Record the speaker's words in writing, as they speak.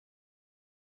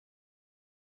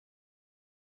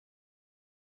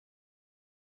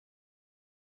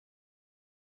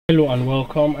Hello and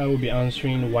welcome. I will be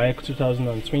answering WAEC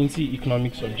 2020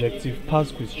 Economics Objective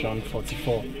Past Question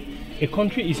 44. A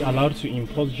country is allowed to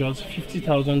import just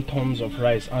 50,000 tons of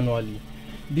rice annually.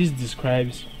 This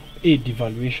describes A.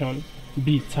 Devaluation,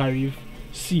 B. Tariff,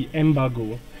 C.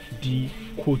 Embargo, D.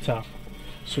 Quota.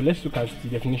 So let's look at the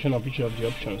definition of each of the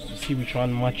options to see which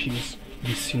one matches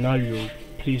the scenario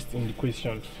placed in the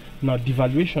question. Now,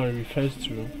 devaluation refers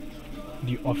to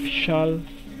the official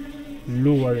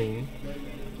lowering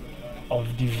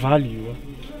of the value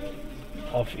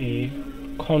of a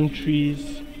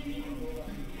country's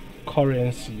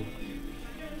currency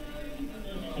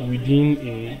within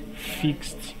a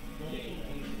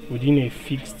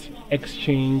fixed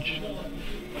exchange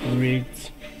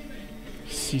rate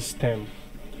system.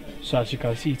 So as you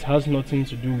can see, it has nothing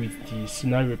to do with the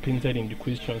scenario painted in the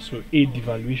question. So A,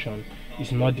 devaluation,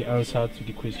 is not the answer to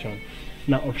the question.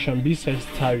 Now option B says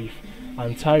tariff,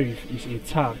 and tariff is a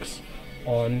tax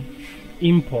on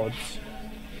imports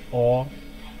or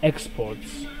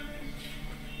exports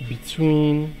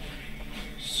between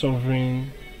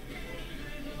sovereign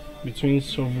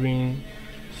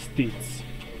states.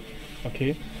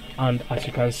 Okay, and as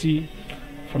you can see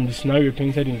from the scenario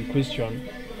painted in the question,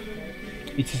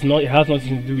 it has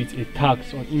nothing to do with a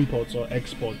tax on imports or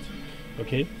exports.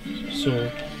 Okay,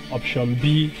 so option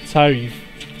B, tariff,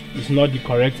 is not the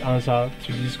correct answer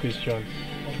to this question.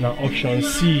 Now option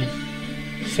C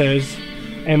says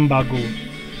embargo.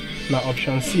 Now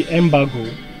option C, embargo,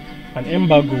 an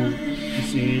embargo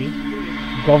is a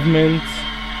government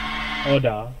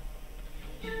order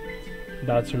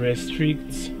that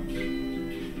restricts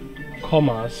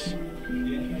commerce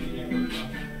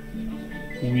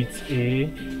with a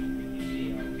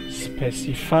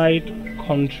specified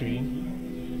country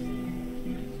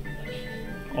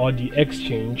or the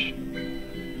exchange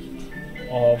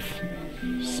of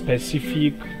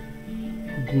specific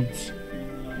goods.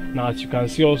 Now as you can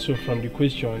see also from the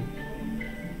question,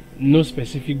 no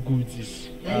specific goods is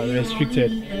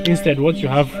restricted. Instead, what you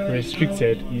have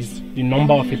restricted is the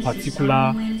number of a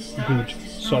particular good.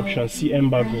 So option C,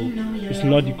 embargo, is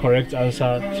not the correct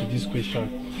answer to this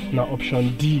question. Now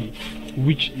option D,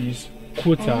 which is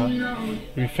quota,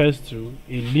 refers to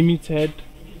a limited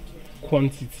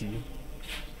quantity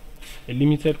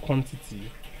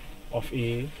of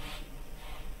a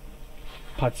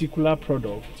particular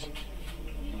product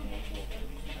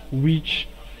which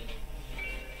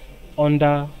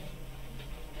under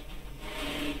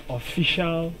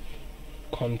official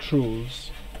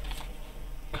controls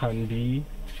can be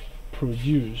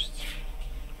produced,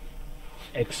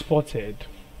 exported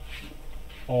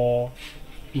or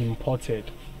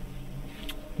imported.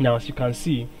 Now as you can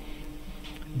see,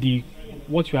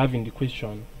 what you have in the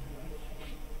question,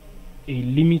 a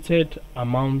limited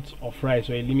amount of rice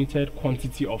or a limited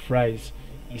quantity of rice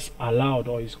is allowed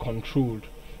or is controlled,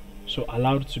 so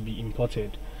allowed to be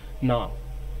imported. Now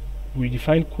we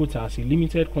define quota as a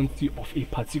limited quantity of a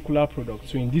particular product.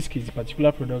 So in this case, the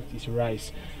particular product is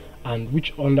rice, and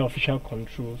which under official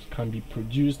controls can be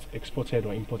produced, exported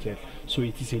or imported. So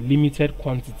it is a limited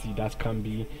quantity that can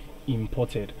be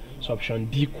imported. So option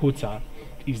D, quota,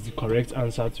 is the correct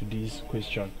answer to this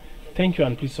question. Thank you,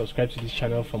 and please subscribe to this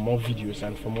channel for more videos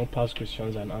and for more past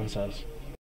questions and answers.